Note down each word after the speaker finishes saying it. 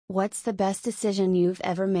What's the best decision you've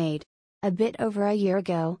ever made? A bit over a year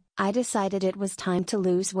ago, I decided it was time to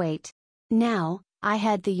lose weight. Now, I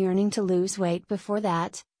had the yearning to lose weight before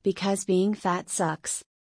that, because being fat sucks.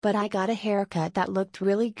 But I got a haircut that looked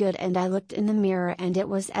really good and I looked in the mirror and it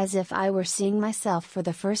was as if I were seeing myself for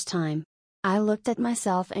the first time. I looked at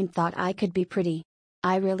myself and thought I could be pretty.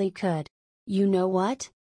 I really could. You know what?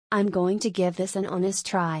 I'm going to give this an honest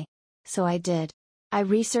try. So I did. I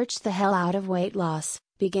researched the hell out of weight loss,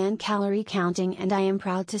 began calorie counting, and I am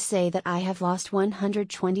proud to say that I have lost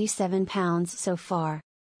 127 pounds so far.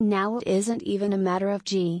 Now it isn't even a matter of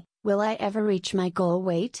gee, will I ever reach my goal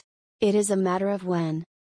weight? It is a matter of when.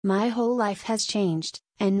 My whole life has changed,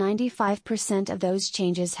 and 95% of those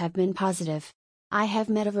changes have been positive. I have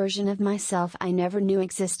met a version of myself I never knew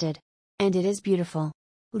existed. And it is beautiful.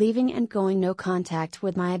 Leaving and going no contact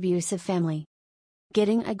with my abusive family.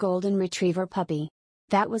 Getting a golden retriever puppy.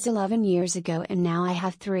 That was 11 years ago and now I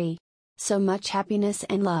have 3. So much happiness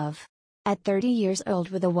and love. At 30 years old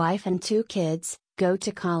with a wife and 2 kids, go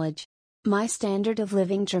to college. My standard of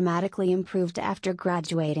living dramatically improved after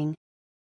graduating.